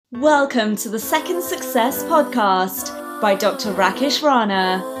Welcome to the Second Success Podcast by Dr. Rakesh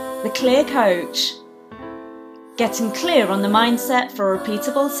Rana, the Clear Coach. Getting clear on the mindset for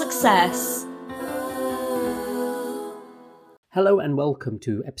repeatable success. Hello and welcome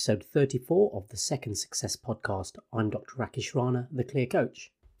to episode 34 of the Second Success Podcast. I'm Dr. Rakesh Rana, the Clear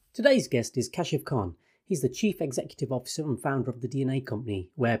Coach. Today's guest is Kashif Khan. He's the Chief Executive Officer and founder of the DNA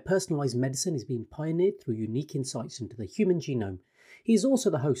Company, where personalised medicine is being pioneered through unique insights into the human genome. He is also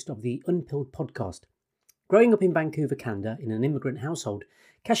the host of the Unpilled podcast. Growing up in Vancouver, Canada, in an immigrant household,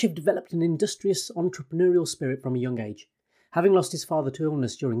 Kashif developed an industrious entrepreneurial spirit from a young age. Having lost his father to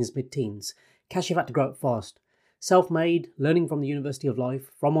illness during his mid-teens, Kashif had to grow up fast. Self-made, learning from the University of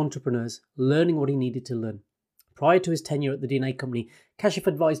Life, from entrepreneurs, learning what he needed to learn. Prior to his tenure at the DNA Company, Kashif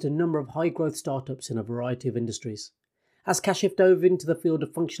advised a number of high-growth startups in a variety of industries. As Kashif dove into the field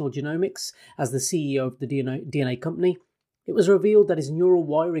of functional genomics as the CEO of the DNA Company, it was revealed that his neural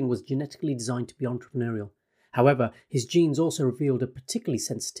wiring was genetically designed to be entrepreneurial. However, his genes also revealed a particular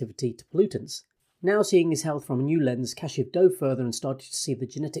sensitivity to pollutants. Now seeing his health from a new lens, Kashif dove further and started to see the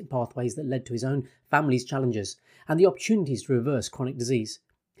genetic pathways that led to his own family's challenges and the opportunities to reverse chronic disease.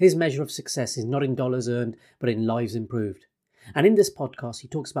 His measure of success is not in dollars earned, but in lives improved. And in this podcast, he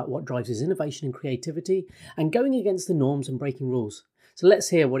talks about what drives his innovation and creativity and going against the norms and breaking rules. So let's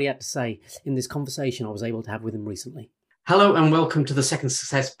hear what he had to say in this conversation I was able to have with him recently. Hello and welcome to the Second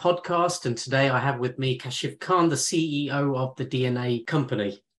Success Podcast. And today I have with me Kashif Khan, the CEO of the DNA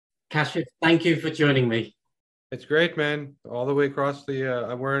Company. Kashif, thank you for joining me. It's great, man. All the way across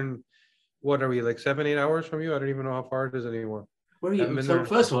we're in, what are we, like 7-8 hours from you? I don't even know how far it is anymore. Where are you? So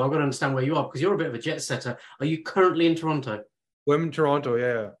first of all, I've got to understand where you are because you're a bit of a jet setter. Are you currently in Toronto? I'm in Toronto,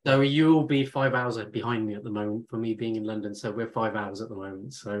 yeah. So you'll be 5 hours behind me at the moment for me being in London. So we're 5 hours at the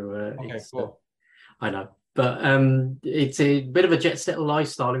moment. So Okay, cool. I know. But it's a bit of a jet setter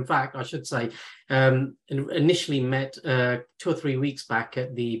lifestyle. In fact, I should say, initially met 2 or 3 weeks back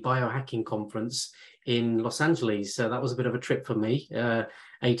at the biohacking conference in Los Angeles. So that was a bit of a trip for me.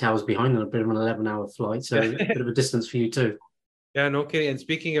 8 hours behind on a bit of an 11-hour flight. So a bit of a distance for you too. Yeah, no kidding. And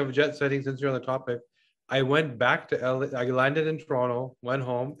speaking of jet setting, since you're on the topic, I went back to LA. I landed in Toronto, went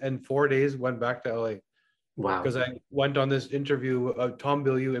home, and 4 days went back to LA. Wow. Because I went on this interview of Tom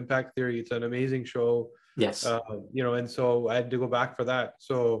Bilyeu, Impact Theory. It's an amazing show. Yes. And so I had to go back for that.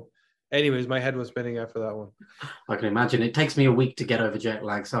 So anyways, my head was spinning after that one. I can imagine. It takes me a week to get over jet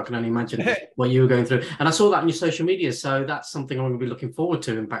lag, so I can only imagine what you were going through. And I saw that on your social media, so that's something I'm going to be looking forward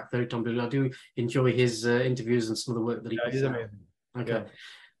to. Impact Theory, Tom Bilyeu. I do enjoy his interviews and some of the work that he puts he's out. amazing. Okay. Yeah.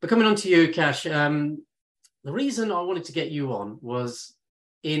 But coming on to you, Kash, the reason I wanted to get you on was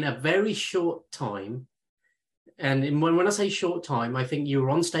in a very short time. And when I say short time, I think you were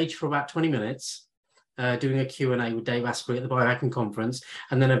on stage for about 20 minutes. Doing a Q&A with Dave Asprey at the Biohacking Conference,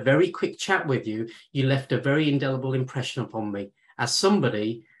 and then a very quick chat with you, you left a very indelible impression upon me as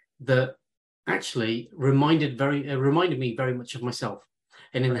somebody that actually reminded me very much of myself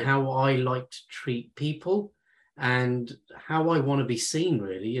and in how I like to treat people and how I want to be seen,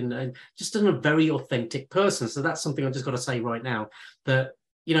 really, and just as a very authentic person. So that's something I just got to say right now, that,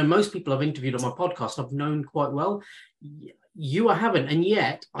 you know, most people I've interviewed on my podcast I've known quite well. You I haven't, and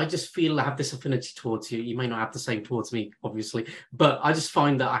yet I just feel I have this affinity towards you. You may not have the same towards me, obviously, but I just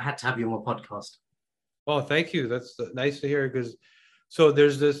find that I had to have you on my podcast. Oh, thank you. That's nice to hear, because so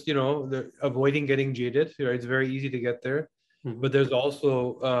there's this, avoiding getting jaded. It's very easy to get there, but there's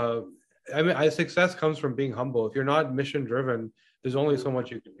also, success comes from being humble. If you're not mission driven, there's only so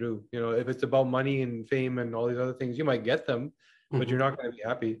much you can do. If it's about money and fame and all these other things, you might get them, but you're not going to be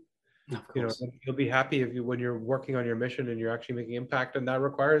happy. You'll be happy when you're working on your mission and you're actually making impact, and that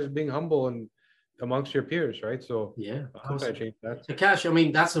requires being humble and amongst your peers, right? So yeah, how can I change that? So Kash, I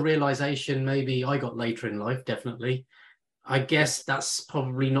mean, that's a realization maybe I got later in life, definitely. I guess that's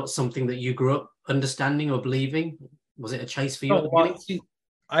probably not something that you grew up understanding or believing. Was it a chase for you at the beginning? See,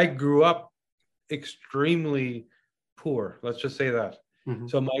 I grew up extremely poor, let's just say that.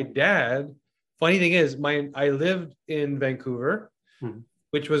 So my dad, funny thing is, I lived in Vancouver,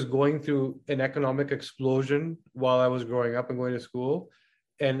 which was going through an economic explosion while I was growing up and going to school.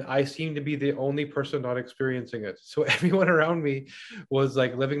 And I seemed to be the only person not experiencing it. So everyone around me was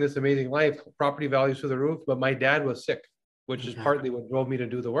like living this amazing life, property values through the roof, but my dad was sick, which is partly what drove me to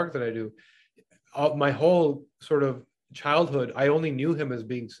do the work that I do. My whole sort of childhood, I only knew him as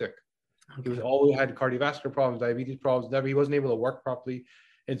being sick. He was always had cardiovascular problems, diabetes problems, he wasn't able to work properly.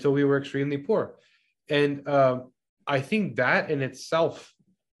 And so we were extremely poor. And I think that in itself,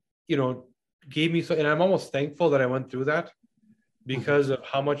 gave me and I'm almost thankful that I went through that, because of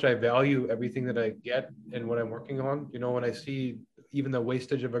how much I value everything that I get and what I'm working on. When I see even the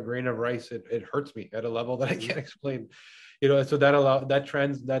wastage of a grain of rice, it hurts me at a level that I can't explain. So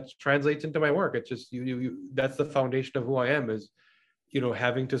that translates into my work. It's just that's the foundation of who I am, is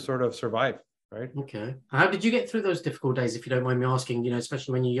having to sort of survive. Right. Okay. How did you get through those difficult days, if you don't mind me asking?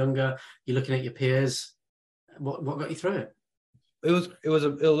 Especially when you're younger, you're looking at your peers. What got you through it? It was a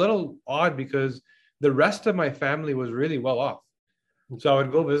little odd because the rest of my family was really well off. So I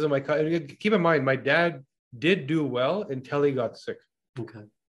would go visit my cousin. Keep in mind, my dad did do well until he got sick. Okay.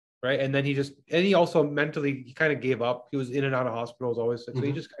 Right. And then he also mentally kind of gave up. He was in and out of hospitals always. So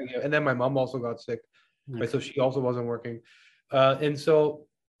he just kind of and then my mom also got sick. Right. So she also wasn't working. And so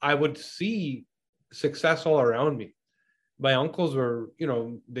I would see success all around me. My uncles were,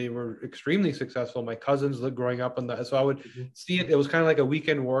 they were extremely successful. My cousins lived growing up on that. So I would see it. It was kind of like a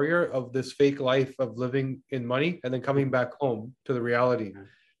weekend warrior of this fake life of living in money and then coming back home to the reality.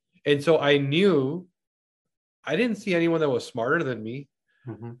 And so I knew I didn't see anyone that was smarter than me.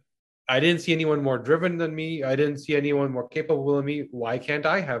 I didn't see anyone more driven than me. I didn't see anyone more capable than me. Why can't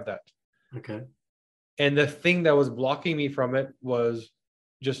I have that? Okay. And the thing that was blocking me from it was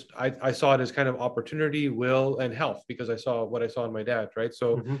just, I saw it as kind of opportunity, will, and health, because I saw what I saw in my dad, right?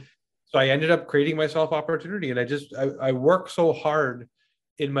 So I ended up creating myself opportunity. And I worked so hard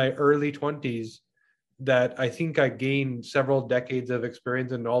in my early 20s that I think I gained several decades of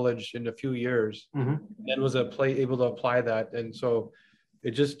experience and knowledge in a few years, and was able to apply that. And so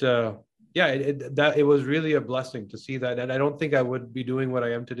it just, it was really a blessing to see that. And I don't think I would be doing what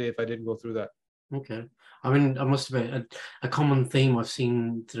I am today if I didn't go through that. Okay. I mean, I must admit, a common theme I've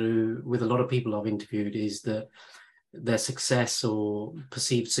seen with a lot of people I've interviewed is that their success or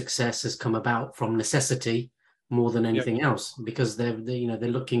perceived success has come about from necessity more than anything else, because they're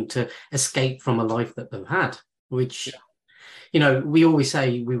looking to escape from a life that they've had, which, we always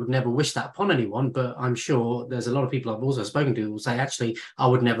say we would never wish that upon anyone, but I'm sure there's a lot of people I've also spoken to who will say, actually, I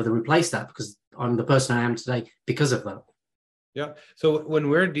would never replace that because I'm the person I am today because of that. Yeah. So when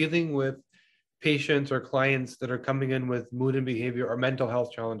we're dealing with patients or clients that are coming in with mood and behavior or mental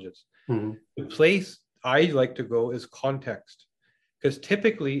health challenges, the place I like to go is context, because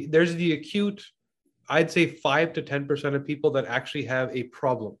typically there's the acute, I'd say 5 to 10% of people that actually have a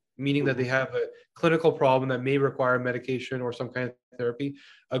problem, meaning that they have a clinical problem that may require medication or some kind of therapy.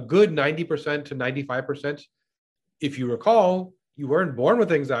 A good 90% to 95%, if you recall, you weren't born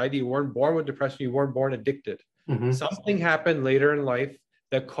with anxiety, you weren't born with depression, you weren't born addicted. Something happened later in life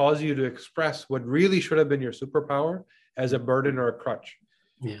that caused you to express what really should have been your superpower as a burden or a crutch.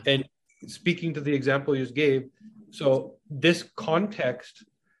 Yeah. And speaking to the example you just gave, so this context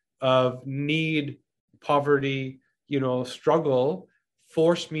of need, poverty, struggle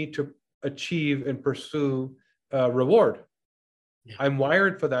forced me to achieve and pursue reward. Yeah. I'm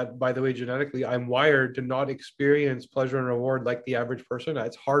wired for that, by the way, genetically. I'm wired to not experience pleasure and reward like the average person.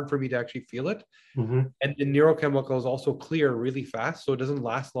 It's hard for me to actually feel it. And the neurochemicals also clear really fast, so it doesn't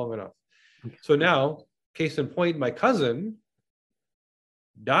last long enough. Okay. So now, case in point, my cousin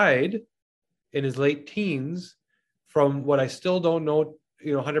died in his late teens from what I still don't know,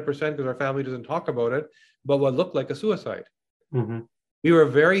 100% because our family doesn't talk about it, but what looked like a suicide. We were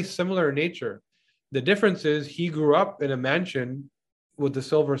very similar in nature. The difference is he grew up in a mansion with the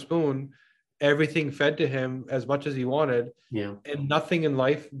silver spoon, everything fed to him as much as he wanted, and nothing in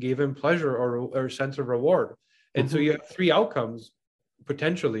life gave him pleasure or sense of reward. And so you have three outcomes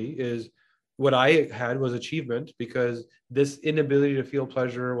potentially. Is what I had was achievement, because this inability to feel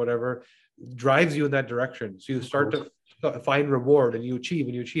pleasure or whatever drives you in that direction. So you start to find reward and you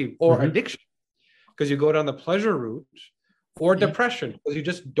achieve, or addiction, because you go down the pleasure route, or depression, because you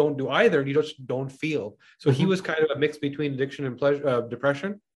just don't do either and you just don't feel. So he was kind of a mix between addiction and pleasure,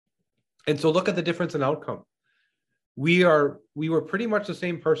 depression. And so look at the difference in outcome. We were pretty much the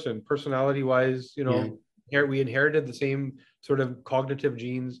same person, personality wise, we inherited the same sort of cognitive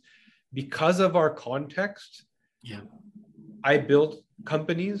genes. Because of our context, I built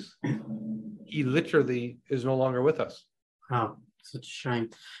companies. He literally is no longer with us. Wow, such a shame.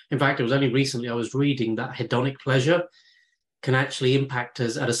 In fact, it was only recently I was reading that hedonic pleasure can actually impact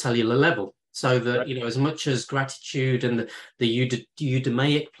us at a cellular level. So that, as much as gratitude and the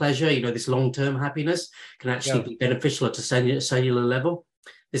eudaimonic pleasure, this long-term happiness can actually be beneficial at a cellular level.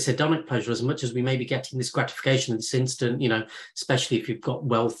 This hedonic pleasure, as much as we may be getting this gratification in this instant, especially if you've got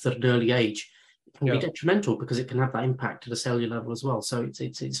wealth at an early age, it can be detrimental because it can have that impact at a cellular level as well. So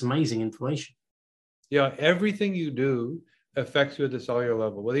it's amazing information. Yeah, everything you do affects you at the cellular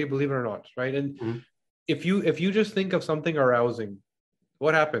level, whether you believe it or not, right? And if you just think of something arousing,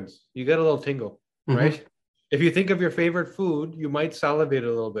 what happens? You get a little tingle, right? If you think of your favorite food, you might salivate a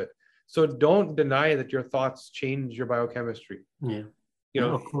little bit. So don't deny that your thoughts change your biochemistry. Yeah. You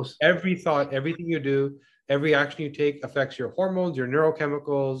know, of course. Every thought, everything you do, every action you take affects your hormones, your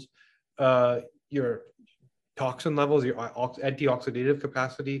neurochemicals, your toxin levels, your antioxidative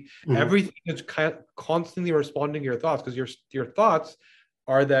capacity. Everything is constantly responding to your thoughts, because your thoughts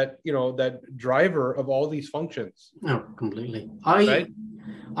are that driver of all these functions. No, completely. Right?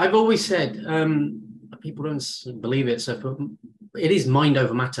 I've always said, people don't believe it, so it is mind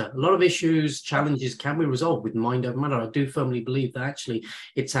over matter. A lot of issues, challenges can be resolved with mind over matter. I do firmly believe that actually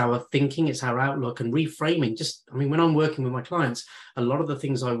it's our thinking, it's our outlook, and reframing. When I'm working with my clients, a lot of the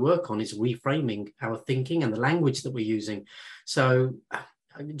things I work on is reframing our thinking and the language that we're using. So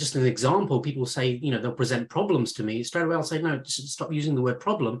just an example, people say, they'll present problems to me. Straight away, I'll say, no, just stop using the word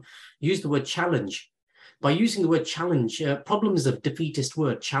problem, use the word challenge. By using the word challenge, problem is a defeatist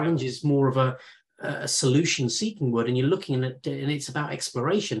word. Challenge is more of a solution-seeking word, and you're looking at it, and it's about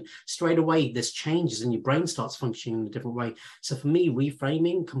exploration. Straight away, there's changes, and your brain starts functioning in a different way. So for me,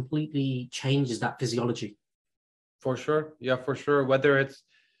 reframing completely changes that physiology. For sure. Yeah, for sure. Whether it's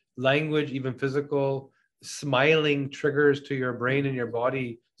language, even physical, smiling triggers to your brain and your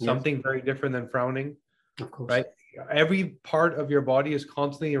body something very different than frowning. Of course. Right? Every part of your body is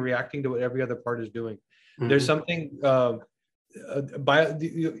constantly reacting to what every other part is doing. There's something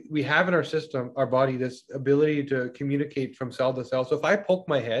we have in our system, our body, this ability to communicate from cell to cell. So if I poke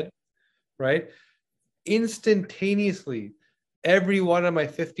my head, right, instantaneously, every one of my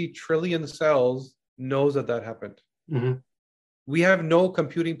 50 trillion cells knows that happened. We have no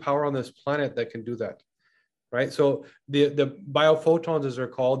computing power on this planet that can do that, right? So the biophotons, as they're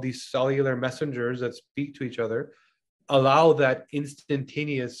called, these cellular messengers that speak to each other, allow that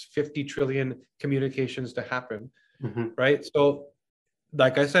instantaneous 50 trillion communications to happen, right? So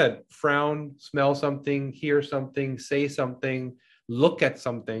like I said, frown, smell something, hear something, say something, look at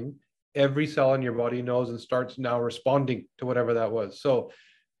something, every cell in your body knows and starts now responding to whatever that was. So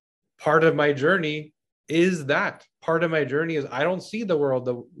part of my journey is that. Part of my journey is I don't see the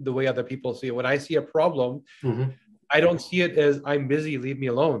world the way other people see it. When I see a problem, I don't see it as I'm busy, leave me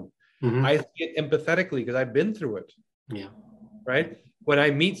alone. I see it empathetically because I've been through it. Yeah. Right. When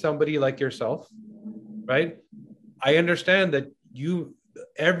I meet somebody like yourself, right, I understand that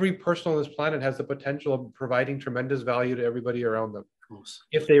every person on this planet has the potential of providing tremendous value to everybody around them, Of course.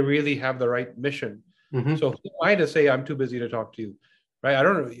 if they really have the right mission. So who am I to say I'm too busy to talk to you? Right. I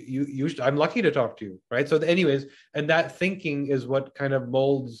don't know. I'm lucky to talk to you. Right. So anyways, and that thinking is what kind of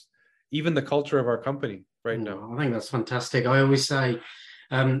molds even the culture of our company right now. I think that's fantastic. I always say,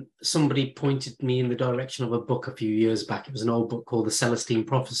 somebody pointed me in the direction of a book a few years back. It was an old book called The Celestine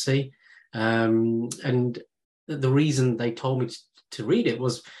Prophecy. And the reason they told me to read it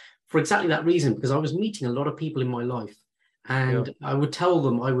was for exactly that reason, because I was meeting a lot of people in my life. And I would tell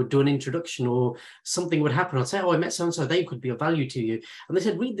them, I would do an introduction or something would happen. I'd say, oh, I met so-and-so, they could be of value to you. And they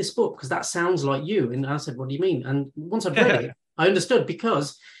said, read this book because that sounds like you. And I said, what do you mean? And once I'd read it, I understood,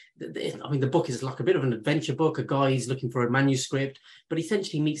 because the book is like a bit of an adventure book. A guy is looking for a manuscript, but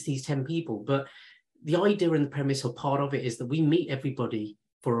essentially meets these 10 people. But the idea and the premise or part of it is that we meet everybody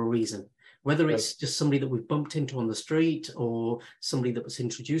for a reason, whether it's just somebody that we've bumped into on the street or somebody that was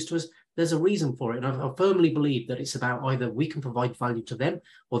introduced to us. There's a reason for it. And I firmly believe that it's about either we can provide value to them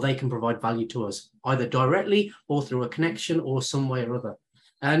or they can provide value to us, either directly or through a connection or some way or other.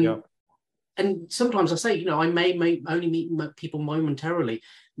 And sometimes I say, I may only meet people momentarily,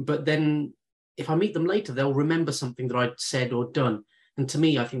 but then if I meet them later, they'll remember something that I'd said or done. And to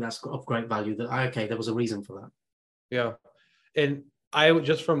me, I think that's of great value, that, there was a reason for that. Yeah. And I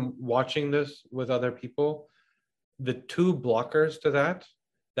just from watching this with other people, the two blockers to that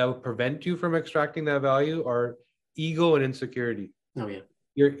would prevent you from extracting that value are ego and insecurity. Oh, yeah.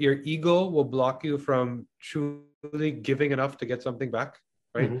 Your ego will block you from truly giving enough to get something back,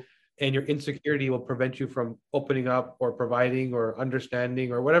 right? And your insecurity will prevent you from opening up or providing or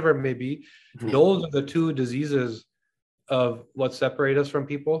understanding or whatever it may be. Those are the two diseases of what separate us from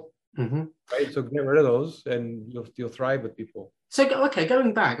people, right? So get rid of those and you'll thrive with people. So, okay,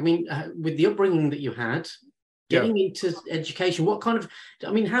 going back, with the upbringing that you had, getting into education, what kind of,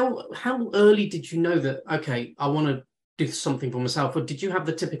 how early did you know that, okay, I want to do something for myself? Or did you have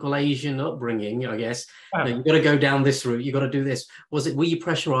the typical Asian upbringing, I guess? You've got to go down this route, you got to do this. Were you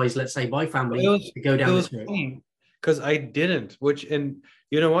pressurized, let's say, by family to go down this route? Because I didn't, and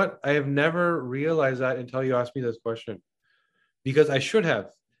you know what? I have never realized that until you asked me this question, because I should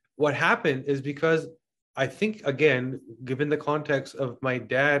have. What happened is because I think, again, given the context of my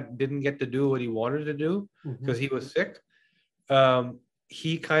dad didn't get to do what he wanted to do because he was sick,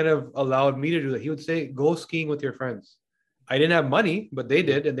 he kind of allowed me to do that. He would say, go skiing with your friends. I didn't have money, but they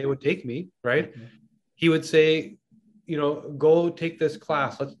did, and they would take me, right? He would say, go take this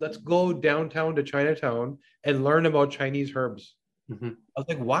class. Let's go downtown to Chinatown and learn about Chinese herbs. I was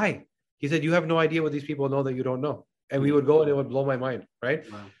like, why? He said, you have no idea what these people know that you don't know. And we would go and it would blow my mind, right?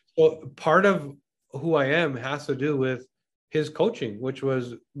 Wow. So part of who I am has to do with his coaching, which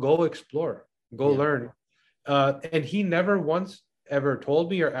was go explore, go learn. And he never once ever told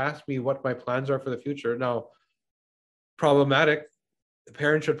me or asked me what my plans are for the future. Now, problematic. The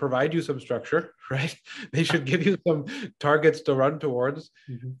parents should provide you some structure, right? They should give you some targets to run towards.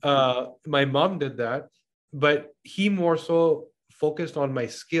 My mom did that, but he more so focused on my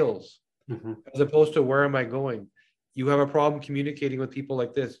skills as opposed to where am I going? You have a problem communicating with people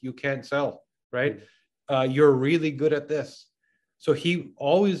like this. You can't sell, right? You're really good at this. So he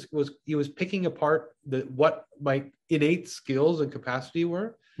was picking apart what my innate skills and capacity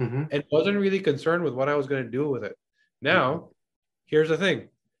were and wasn't really concerned with what I was going to do with it. Now, here's the thing,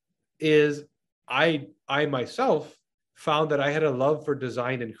 is I myself found that I had a love for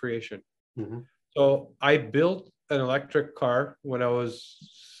design and creation. So I built an electric car when I was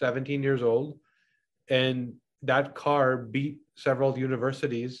 17 years old, and that car beat several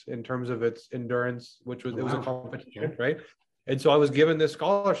universities in terms of its endurance, which was, it was a competition, right? And so I was given this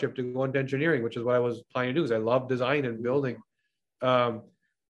scholarship to go into engineering, which is what I was planning to do, because I love design and building.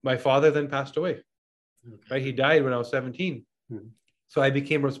 My father then passed away, right? He died when I was 17. So I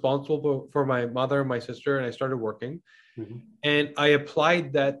became responsible for my mother and my sister, and I started working. And I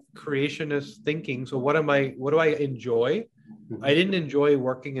applied that creationist thinking. So what do I enjoy? I didn't enjoy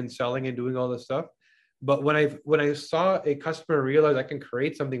working and selling and doing all this stuff. But when I saw a customer realize I can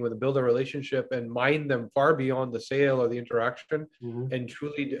create something with build a relationship and mind them far beyond the sale or the interaction, and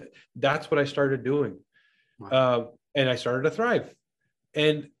truly, that's what I started doing. And I started to thrive.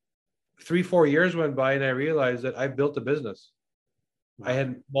 And 3-4 years went by, and I realized that I built a business. I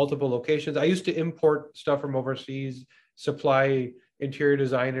had multiple locations. I used to import stuff from overseas, supply interior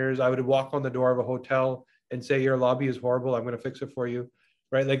designers. I would walk on the door of a hotel and say, your lobby is horrible, I'm going to fix it for you.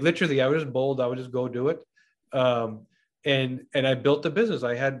 Right? Like literally, I was just bold. I would just go do it. And I built a business.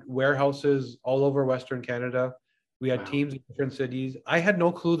 I had warehouses all over Western Canada. We had teams in different cities. I had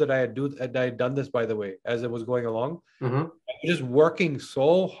no clue that I had done this, by the way, as it was going along. I was just working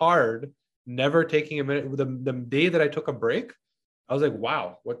so hard, never taking a minute. The day that I took a break, I was like,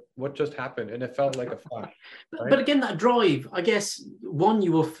 wow, what just happened? And it felt like a flash. Right? But again, that drive, I guess, one,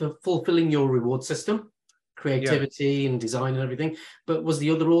 you were fulfilling your reward system, creativity and design and everything. But was the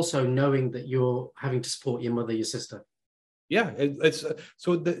other also knowing that you're having to support your mother, your sister? Yeah, it's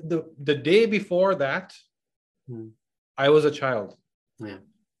so the day before that, I was a child. Yeah.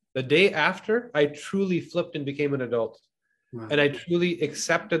 The day after, I truly flipped and became an adult. And I truly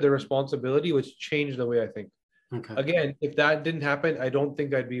accepted the responsibility, which changed the way I think. Again, if that didn't happen, I don't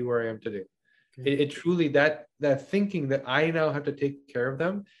think I'd be where I am today. It truly, that thinking that I now have to take care of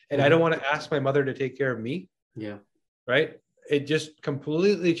them, and I don't want to ask my mother to take care of me. Yeah. Right. It just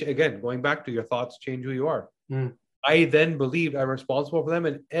completely, again, going back to your thoughts change who you are. I then believed I'm responsible for them,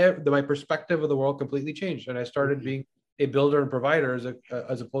 and my perspective of the world completely changed. And I started being a builder and provider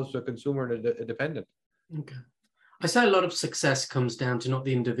as opposed to a consumer and a dependent. I say a lot of success comes down to not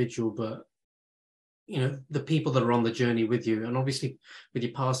the individual, but the people that are on the journey with you. And obviously with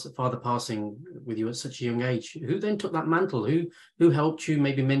your father passing with you at such a young age, who then took that mantle? Who helped you,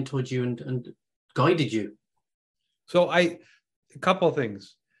 maybe mentored you and guided you? So a couple of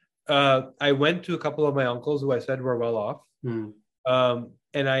things. I went to a couple of my uncles who I said were well off.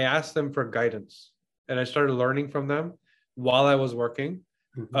 And I asked them for guidance, and I started learning from them while I was working.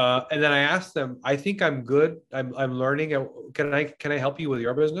 And then I asked them, I think I'm good. I'm learning. Can I help you with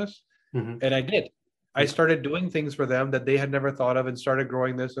your business? And I did. I started doing things for them that they had never thought of, and started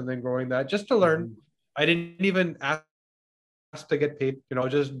growing this and then growing that just to learn. I didn't even ask to get paid,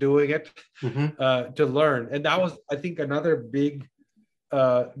 just doing it to learn. And that was, I think, another big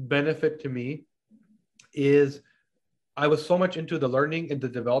benefit to me is I was so much into the learning and the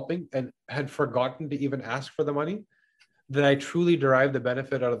developing and had forgotten to even ask for the money that I truly derived the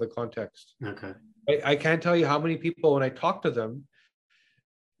benefit out of the context. I can't tell you how many people, when I talk to them,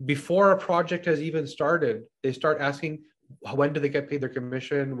 before a project has even started, they start asking, when do they get paid their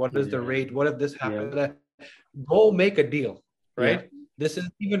commission? What is the rate? What if this happens? Go make a deal, right? This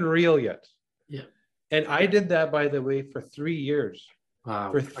isn't even real yet. And I did that, by the way, for 3 years.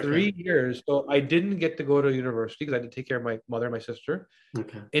 Wow. For 3 years. So I didn't get to go to university because I had to take care of my mother and my sister.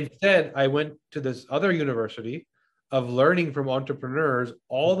 Instead, I went to this other university of learning from entrepreneurs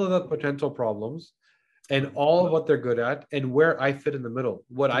all of the potential problems and all of what they're good at, and where I fit in the middle,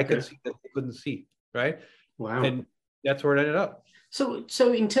 what I could see that they couldn't see, right? Wow. And that's where it ended up. So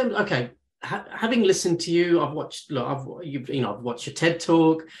in terms, okay, having listened to you, I've watched your TED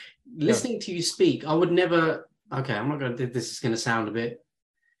talk. Listening to you speak, I would never. Okay, I'm not going to. This is going to sound a bit.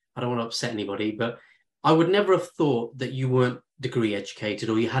 I don't want to upset anybody, but I would never have thought that you weren't degree educated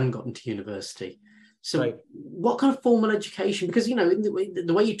or you hadn't gotten to university. So, what kind of formal education? Because in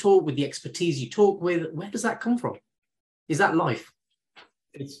the way you talk, with the expertise you talk with, where does that come from? Is that life?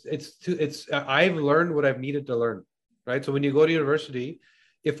 I've learned what I've needed to learn, right? So when you go to university,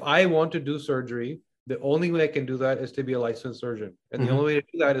 if I want to do surgery, the only way I can do that is to be a licensed surgeon. And the only way to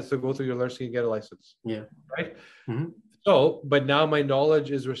do that is to go through university and get a license. Yeah. Right. So, but now my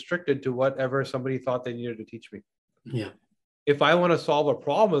knowledge is restricted to whatever somebody thought they needed to teach me. Yeah. If I want to solve a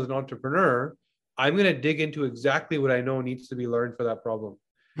problem as an entrepreneur, I'm going to dig into exactly what I know needs to be learned for that problem.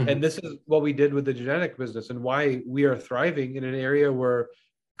 And this is what we did with the genetic business and why we are thriving in an area where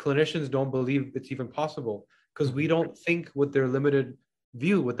clinicians don't believe it's even possible, because we don't think with their limited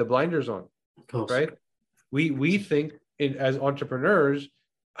view, with the blinders on, right? We think as entrepreneurs,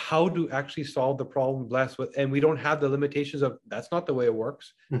 how to actually solve the problem blessed with, and we don't have the limitations of that's not the way it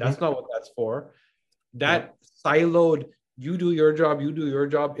works. That's not what that's for. That siloed, you do your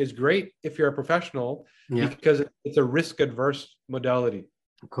job is great if you're a professional, because it's a risk adverse modality.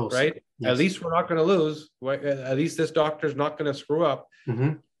 Of course. Right? Yes. At least we're not going to lose. At least this doctor's not going to screw up.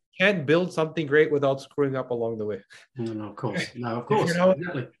 Can't build something great without screwing up along the way. No, of course. No, of course.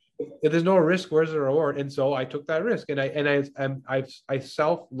 Exactly. If there's no risk, where's the reward? And so I took that risk, and I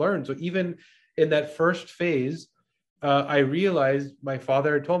self-learned. So even in that first phase, I realized my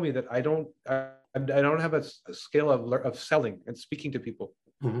father had told me that I don't have a skill of selling and speaking to people.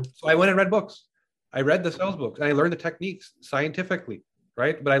 So I went and read books. I read the sales books, and I learned the techniques scientifically.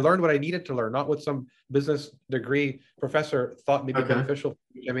 Right. But I learned what I needed to learn, not what some business degree professor thought may be beneficial,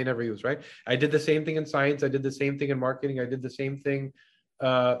 which I may never use. Right. I did the same thing in science. I did the same thing in marketing. I did the same thing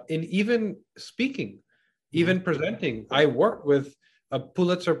in even speaking, even presenting. I worked with a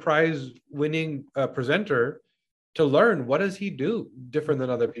Pulitzer Prize winning presenter to learn what does he do different than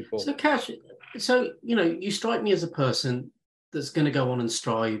other people. So Kash, you strike me as a person that's going to go on and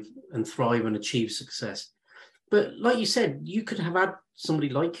strive and thrive and achieve success. But like you said, you could have had somebody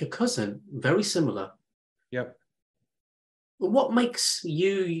like your cousin, very similar. Yep. But what makes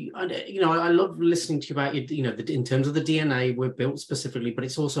you, I love listening to you about, in terms of the DNA, we're built specifically, but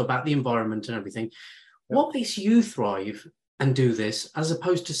it's also about the environment and everything. Yep. What makes you thrive and do this as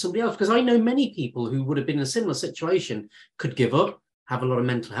opposed to somebody else? Because I know many people who would have been in a similar situation could give up, have a lot of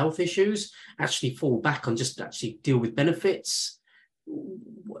mental health issues, actually fall back on just actually deal with benefits.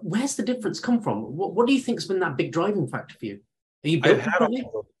 Where's the difference come from? What do you think has been that big driving factor for you? Are you built differently?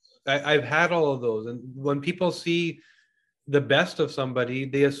 I've had all of those. And when people see the best of somebody,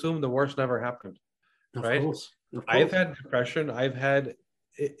 they assume the worst never happened. Of right? Course. I've had depression. I've had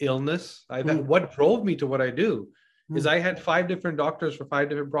illness. What drove me to what I do is I had 5 different doctors for 5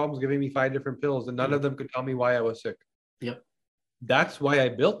 different problems giving me 5 different pills, and none of them could tell me why I was sick. Yep. That's why I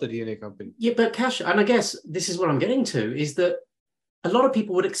built the DNA company. Yeah, but Kash, and I guess this is what I'm getting to, is that a lot of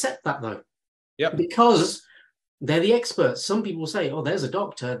people would accept that though. Yep. Because they're the experts. Some people say, oh, there's a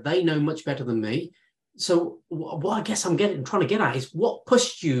doctor. They know much better than me. So what I guess I'm trying to get at is what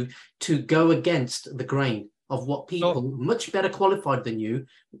pushed you to go against the grain of what people much better qualified than you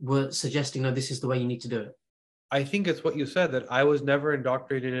were suggesting, no, this is the way you need to do it. I think it's what you said, that I was never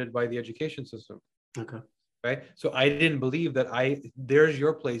indoctrinated by the education system. Okay. Right. So I didn't believe that there's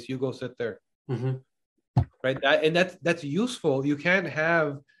your place. You go sit there. Right. That's useful. You can't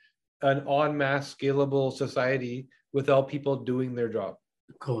have an en masse scalable society without people doing their job.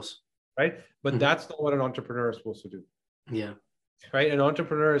 Of course. Right. But that's not what an entrepreneur is supposed to do. Yeah. Right. An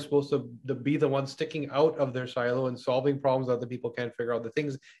entrepreneur is supposed to be the one sticking out of their silo and solving problems that other people can't figure out, the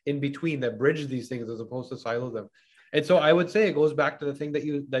things in between that bridge these things as opposed to silo them. And so I would say it goes back to the thing that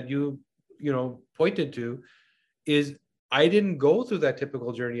you pointed to, is I didn't go through that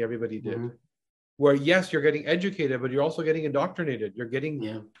typical journey everybody did. Where yes, you're getting educated, but you're also getting indoctrinated. You're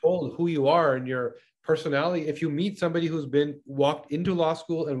getting told who you are and your personality. If you meet somebody who's walked into law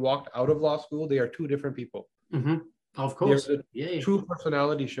school and walked out of law school, they are 2 different people. Of course. There's a true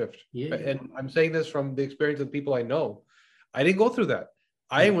personality shift. And I'm saying this from the experience of people I know. I didn't go through that.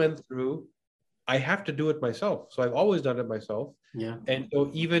 I went through, I have to do it myself. So I've always done it myself. And so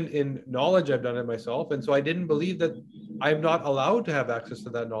even in knowledge, I've done it myself. And so I didn't believe that I'm not allowed to have access to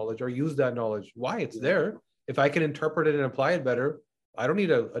that knowledge or use that knowledge. Why? It's there. If I can interpret it and apply it better, I don't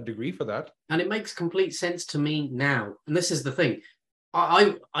need a degree for that. And it makes complete sense to me now. And this is the thing.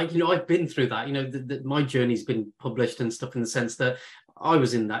 I've been through that. My journey's been published and stuff in the sense that I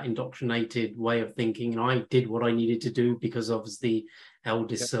was in that indoctrinated way of thinking, and I did what I needed to do because I was the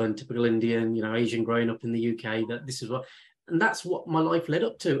eldest son, typical Indian, Asian, growing up in the UK, that this is what, and that's what my life led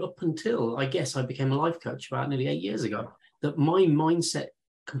up to, up until I guess I became a life coach about nearly 8 years ago, that my mindset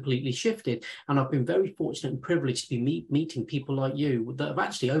completely shifted. And I've been very fortunate and privileged to be meeting people like you that have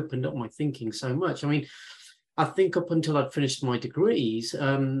actually opened up my thinking so much. I mean, I think up until I'd finished my degrees,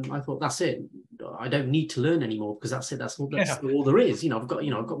 I thought, that's it. I don't need to learn anymore because that's it. That's all there is. I've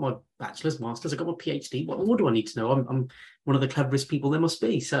got my bachelor's, master's, I've got my PhD. What more do I need to know? I'm one of the cleverest people there must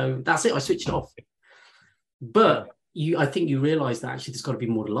be. So that's it. I switched off. But I think you realize that actually there's got to be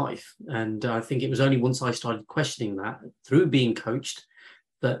more to life. And I think it was only once I started questioning that through being coached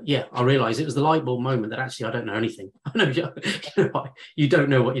that, I realized it was the light bulb moment that actually I don't know anything. I know you don't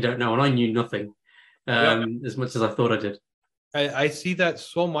know what you don't know. And I knew nothing. As much as I thought I did. I see that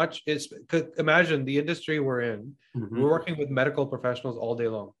so much. It's because imagine the industry we're in. We're working with medical professionals all day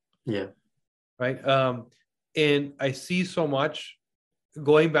long. Yeah. Right. And I see so much,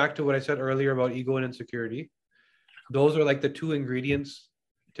 going back to what I said earlier about ego and insecurity. Those are like the two ingredients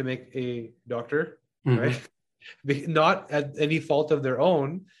to make a doctor, right? Not at any fault of their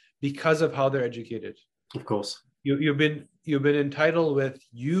own, because of how they're educated. Of course. You've been entitled with,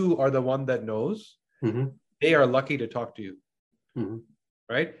 you are the one that knows. They are lucky to talk to you,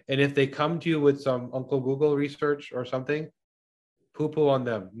 right? And if they come to you with some Uncle Google research or something, poo-poo on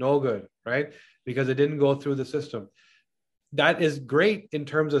them, no good, right? Because it didn't go through the system. That is great in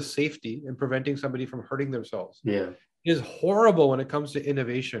terms of safety and preventing somebody from hurting themselves. Yeah, it is horrible when it comes to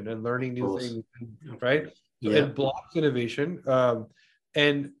innovation and learning new things, right? So it blocks innovation.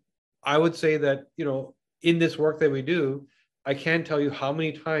 And I would say that, in this work that we do, I can't tell you how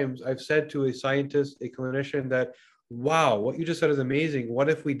many times I've said to a scientist, a clinician, that, wow, what you just said is amazing. What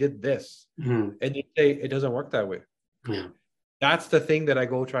if we did this? And they say, it doesn't work that way. Yeah. That's the thing that I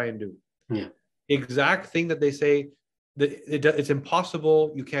go try and do. Yeah. Exact thing that they say, that it's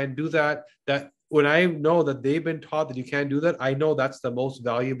impossible. You can't do that. That when I know that they've been taught that you can't do that, I know that's the most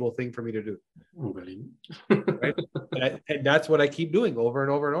valuable thing for me to do. Oh, brilliant. Right? And that's what I keep doing over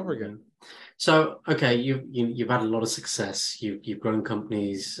and over and over again. So, okay, you've had a lot of success. You've grown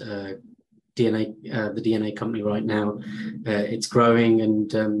companies. DNA, the DNA company right now, it's growing, and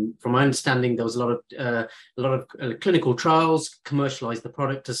from my understanding, there was a lot of clinical trials, commercialized the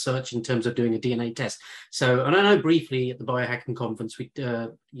product as such in terms of doing a DNA test. So, and I know briefly at the Biohacking Conference, I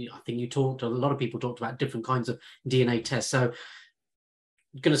think a lot of people talked about different kinds of DNA tests. So,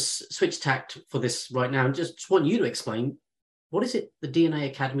 I'm going to switch tact for this right now, and just want you to explain, what is it the DNA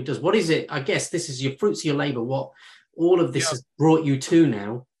Academy does? What is it? I guess this is your fruits of your labor. What all of this has brought you to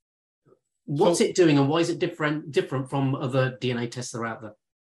now. What's it doing, and why is it different from other DNA tests that are out there?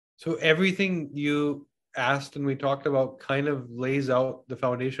 So everything you asked and we talked about kind of lays out the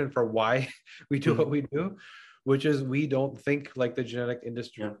foundation for why we do what we do, which is we don't think like the genetic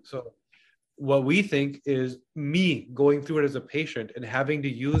industry. Yeah. So what we think is me going through it as a patient and having to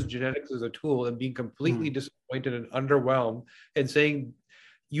use genetics as a tool and being completely disappointed and underwhelmed and saying,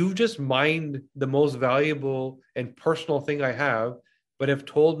 you've just mined the most valuable and personal thing I have, but have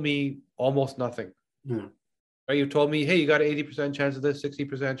told me almost nothing. Right? You told me, hey, you got an 80% chance of this,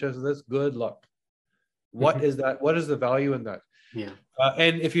 60% chance of this. Good luck. What is that? What is the value in that? Yeah.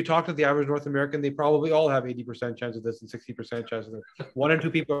 And if you talk to the average North American, they probably all have 80% chance of this and 60% chance of this. 1 in 2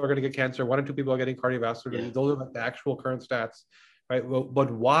 people are going to get cancer. 1 in 2 people are getting cardiovascular disease. Those are like the actual current stats, right? Well,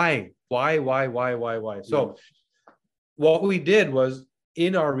 but why? So what we did was,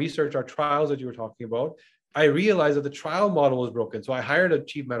 in our research, our trials that you were talking about, I realized that the trial model was broken. So I hired a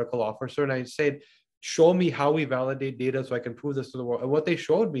chief medical officer and I said, show me how we validate data so I can prove this to the world. And what they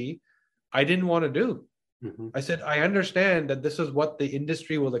showed me, I didn't want to do. I said, I understand that this is what the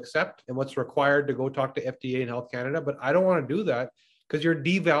industry will accept and what's required to go talk to FDA and Health Canada, but I don't want to do that because you're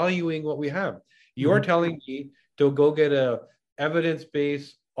devaluing what we have. You're telling me to go get a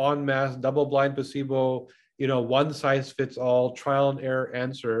evidence-based, en masse, double-blind placebo, one size fits all trial and error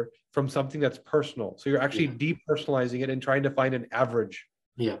answer from something that's personal. So you're actually depersonalizing it and trying to find an average.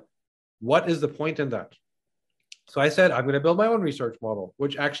 Yeah. What is the point in that? So I said, I'm going to build my own research model,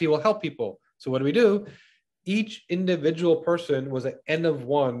 which actually will help people. So what do we do? Each individual person was an N of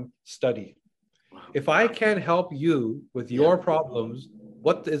 1 study. Wow. If I can help you with your problems,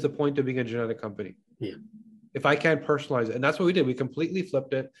 what is the point of being a genetic company? Yeah. If I can't personalize it. And that's what we did. We completely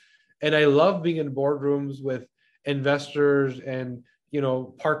flipped it. And I love being in boardrooms with investors and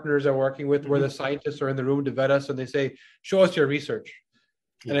partners I'm working with, where the scientists are in the room to vet us and they say, show us your research.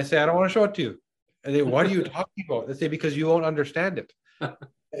 And I say, I don't want to show it to you. And they, what are you talking about? They say, because you won't understand it.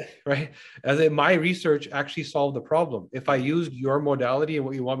 right? As in, my research actually solved the problem. If I used your modality and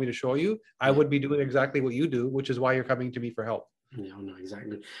what you want me to show you, I would be doing exactly what you do, which is why you're coming to me for help. Yeah, no,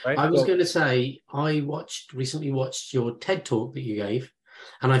 exactly. Right? I was going to say, I recently watched your TED talk that you gave,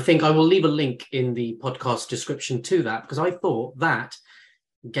 and I think I will leave a link in the podcast description to that, because I thought that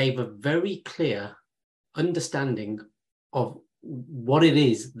gave a very clear understanding of what it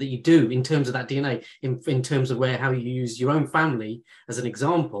is that you do in terms of that DNA, in terms of how you use your own family as an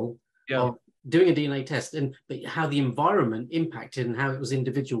example of doing a DNA test, but how the environment impacted and how it was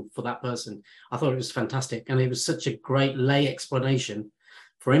individual for that person. I thought it was fantastic, and it was such a great lay explanation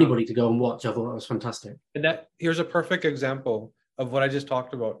for anybody to go and watch. I thought that was fantastic. And here's a perfect example of what I just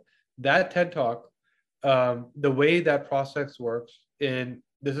talked about. That TED talk, the way that process works, and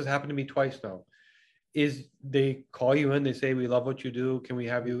this has happened to me twice now, is they call you in, they say, we love what you do, can we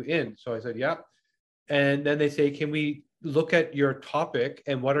have you in? So I said, yeah. And then they say, can we look at your topic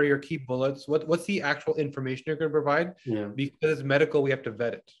and what are your key bullets? What's the actual information you're going to provide? Yeah. Because it's medical, we have to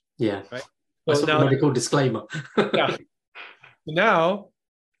vet it. Yeah. Right. So now, medical disclaimer. Yeah. Now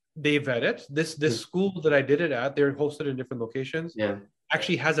they vet it. This school that I did it at, they're hosted in different locations. Yeah.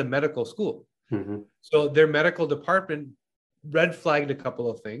 Actually has a medical school. Mm-hmm. So their medical department red flagged a couple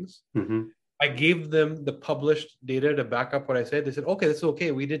of things. Mm-hmm. I gave them the published data to back up what I said. They said, okay, this is okay.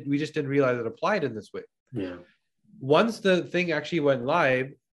 We just didn't realize it applied in this way. Yeah. Once the thing actually went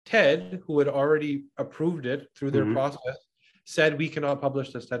live, TED, who had already approved it through their process, said, we cannot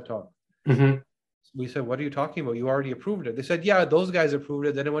publish this TED talk. Mm-hmm. We said, what are you talking about? You already approved it. They said, yeah, those guys approved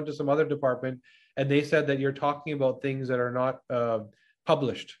it. Then it went to some other department, and they said that you're talking about things that are not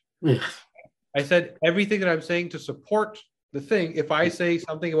published. Yeah. I said, everything that I'm saying to support the thing, if I say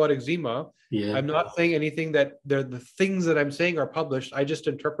something about eczema, I'm not saying anything that the things that I'm saying are published. I just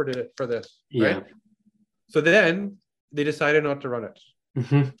interpreted it for this. Yeah. Right? So then they decided not to run it.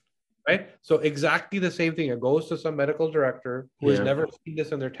 Mm-hmm. Right. So exactly the same thing. It goes to some medical director who has never seen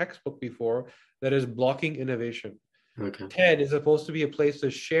this in their textbook before, that is blocking innovation. Okay. TED is supposed to be a place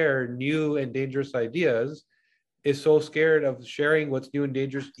to share new and dangerous ideas, is so scared of sharing what's new and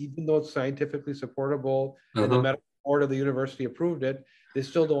dangerous, even though it's scientifically supportable and the medical board of the university approved it, they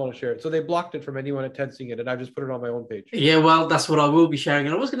still don't want to share it. So they blocked it from anyone at TED seeing it, and I've just put it on my own page. Yeah, well, that's what I will be sharing.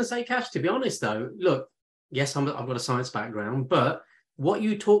 And I was going to say, Cash, to be honest, though, look, yes, I've got a science background, but what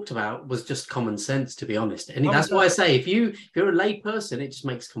you talked about was just common sense, to be honest. And that's why I say, if you're a lay person, it just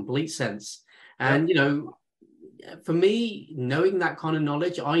makes complete sense. And, you know, for me, knowing that kind of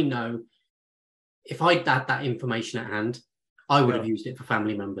knowledge, I know if I'd had that information at hand, I would have used it for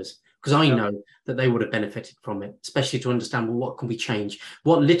family members, because I know that they would have benefited from it, especially to understand, well, what can we change?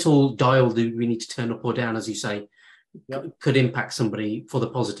 What little dial do we need to turn up or down, as you say, could impact somebody for the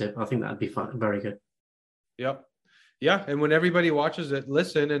positive. I think that'd be fun, very good. Yep. Yeah. And when everybody watches it,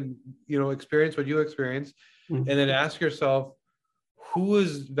 listen and, you know, experience what you experience, and then ask yourself,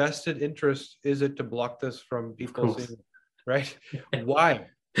 whose vested interest is it to block this from people seeing it, right? Why?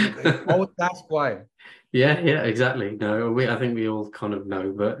 Always ask why. Yeah, exactly. No, I think we all kind of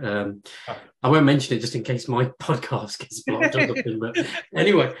know, but I won't mention it just in case my podcast gets blocked or something. But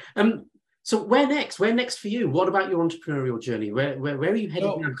anyway, so where next? Where next for you? What about your entrepreneurial journey? Where are you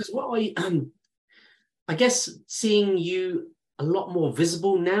headed now? Because what I guess seeing you a lot more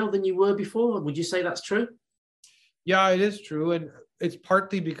visible now than you were before. Would you say that's true? Yeah, it is true, and it's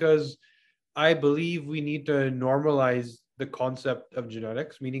partly because I believe we need to normalize the concept of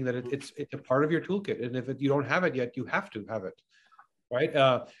genetics, meaning that it's a part of your toolkit, and if you don't have it yet, you have to have it,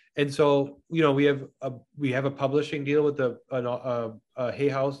 right? And so, you know, we have a publishing deal with a Hay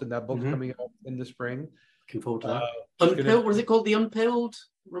House, and that book's coming out in the spring. Looking forward to that. Unpilled, what is it called? The Unpilled?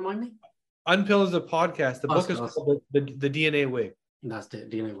 Remind me. Unpilled is a podcast. The book is called the DNA Way. That's the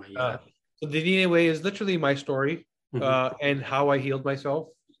DNA Way. Yeah. So the DNA Way is literally my story and how I healed myself.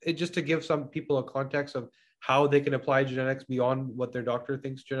 It just to give some people a context of how they can apply genetics beyond what their doctor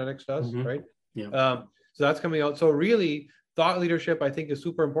thinks genetics does, right? Yeah. So that's coming out. So really, thought leadership, I think, is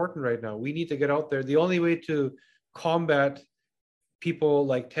super important right now. We need to get out there. The only way to combat people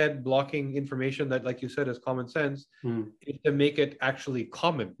like TED blocking information that, like you said, is common sense, is to make it actually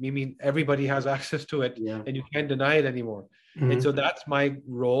common. I mean, everybody has access to it, and you can't deny it anymore. And so that's my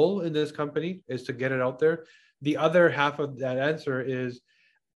role in this company, is to get it out there. The other half of that answer is,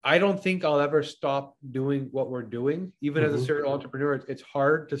 I don't think I'll ever stop doing what we're doing. Even as a serial entrepreneur, it's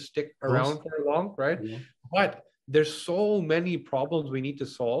hard to stick around for long, right? Yeah. But there's so many problems we need to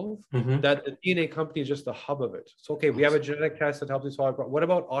solve that the DNA company is just the hub of it. So, okay, we have a genetic test that helps you solve it. What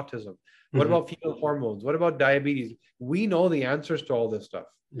about autism? What about female hormones? What about diabetes? We know the answers to all this stuff.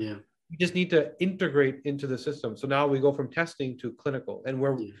 Yeah. We just need to integrate into the system. So now we go from testing to clinical, and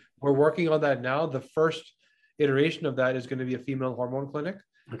we're working on that now. The first iteration of that is going to be a female hormone clinic,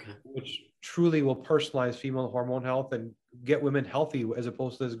 which truly will personalize female hormone health and get women healthy, as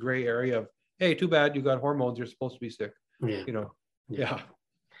opposed to this gray area of, hey, too bad you got hormones, you're supposed to be sick.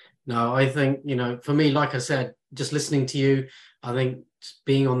 No, I think, for me, like I said, just listening to you, I think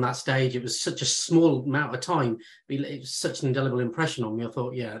being on that stage, it was such a small amount of time, it was such an indelible impression on me. I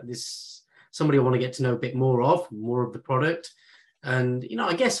thought, this somebody I want to get to know a bit more of the product. And,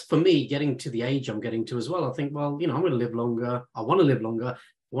 I guess for me, getting to the age I'm getting to as well, I think, well, I'm going to live longer. I want to live longer. I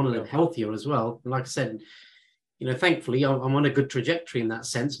want to live healthier as well. And like I said, thankfully, I'm on a good trajectory in that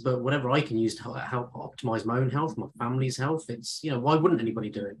sense, but whatever I can use to help optimize my own health, my family's health, it's, why wouldn't anybody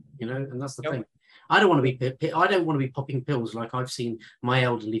do it? And that's the thing. I don't want to be popping pills like I've seen my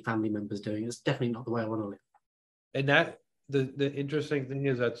elderly family members doing. It's definitely not the way I want to live. And that, the interesting thing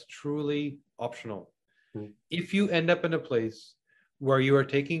is that's truly optional. If you end up in a place where you are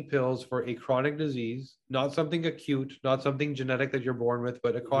taking pills for a chronic disease, not something acute, not something genetic that you're born with,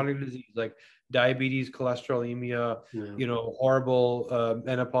 but a chronic disease like diabetes, cholesterolemia, horrible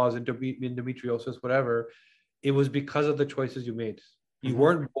menopause, endometriosis, whatever, it was because of the choices you made. You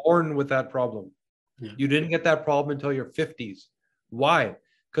weren't born with that problem. You didn't get that problem until your 50s. Why?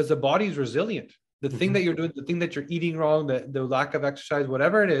 Because the body's resilient. The thing that you're doing, the thing that you're eating wrong, the lack of exercise,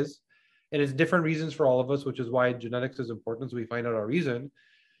 whatever it is, and it's different reasons for all of us, which is why genetics is important, so we find out our reason.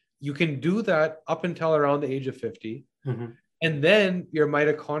 You can do that up until around the age of 50, and then your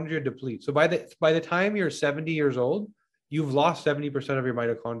mitochondria deplete. So by the time you're 70 years old, you've lost 70% of your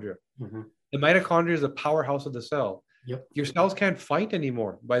mitochondria. The mitochondria is the powerhouse of the cell. Your cells can't fight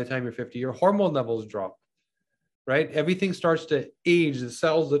anymore by the time you're 50. Your hormone levels drop, right? Everything starts to age. The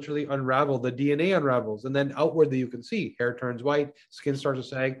cells literally unravel. The DNA unravels. And then outwardly, you can see hair turns white, skin starts to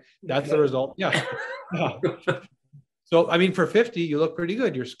sag. That's the result. So, I mean, for 50, you look pretty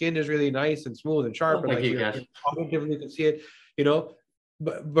good. Your skin is really nice and smooth and sharp. And cognitively, you can see it,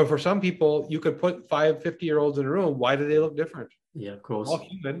 But for some people, you could put 50-year-olds in a room. Why do they look different? Yeah, of course. All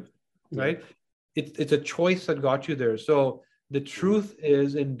human, right? It's a choice that got you there. So the truth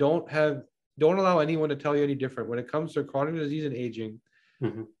is, and don't allow anyone to tell you any different. When it comes to chronic disease and aging,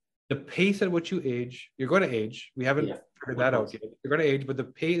 the pace at which you age, you're going to age. We haven't figured that out yet. You're going to age, but the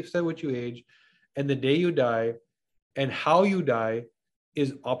pace at which you age and the day you die and how you die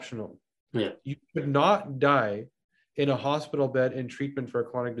is optional. You should not die in a hospital bed in treatment for a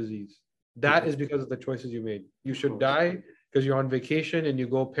chronic disease. That is because of the choices you made. You should die because you're on vacation and you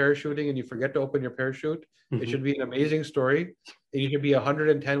go parachuting and you forget to open your parachute. It should be an amazing story. And you should be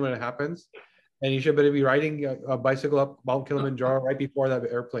 110 when it happens. And you should be riding a bicycle up Mount Kilimanjaro right before that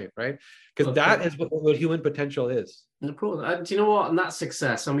airplane, right? Because that is what human potential is. Of course. Do you know what? And that's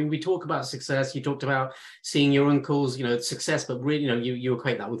success. I mean, we talk about success. You talked about seeing your uncles, success, but really, you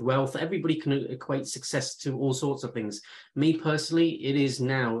equate that with wealth. Everybody can equate success to all sorts of things. Me personally, it is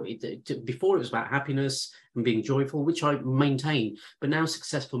now. Before it was about happiness and being joyful, which I maintain. But now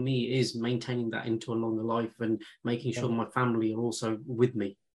success for me is maintaining that into a longer life and making sure my family are also with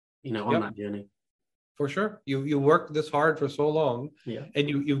me, on that journey. For sure. You worked this hard for so long, and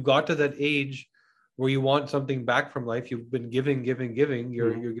you've got to that age where you want something back from life. You've been giving.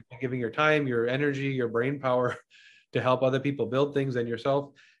 You're giving your time, your energy, your brain power to help other people build things and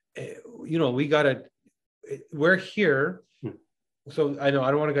yourself. We're here. So I know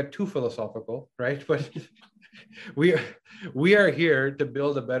I don't want to get too philosophical, right? But we are here to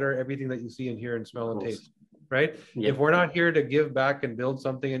build a better everything that you see and hear and smell and taste. Right? If we're not here to give back and build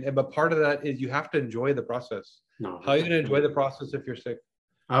something, but part of that is you have to enjoy the process. How are you going to enjoy the process if you're sick?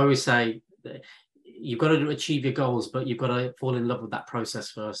 I always say you've got to achieve your goals, but you've got to fall in love with that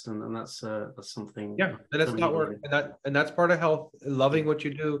process first, and that's something. And that's not work, and that's part of health. Loving what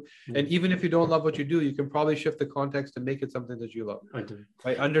you do, and even if you don't love what you do, you can probably shift the context and make it something that you love. I do.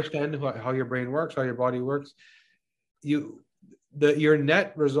 Right? Understand how your brain works, how your body works. Your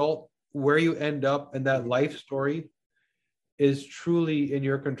net result, where you end up in that life story, is truly in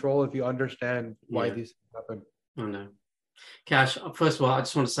your control if you understand why these things happen. I know. Kash, first of all, I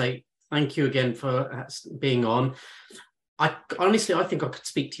just want to say thank you again for being on. I think I could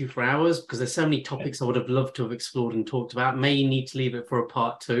speak to you for hours because there's so many topics I would have loved to have explored and talked about. May need to leave it for a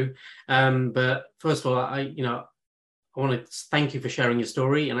part 2. But first of all, I want to thank you for sharing your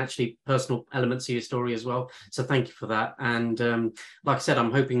story and actually personal elements of your story as well. So thank you for that. And like I said,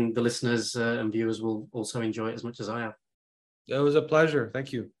 I'm hoping the listeners and viewers will also enjoy it as much as I have. It was a pleasure.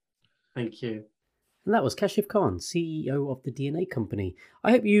 Thank you. Thank you. And that was Kashif Khan, CEO of the DNA Company.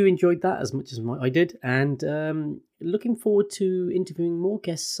 I hope you enjoyed that as much as I did, and looking forward to interviewing more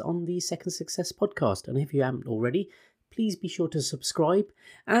guests on the Second Success podcast. And if you haven't already, please be sure to subscribe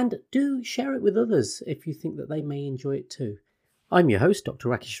and do share it with others if you think that they may enjoy it too. I'm your host, Dr.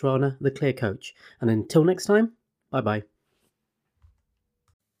 Rakesh Rana, the Clear Coach. And until next time, bye-bye.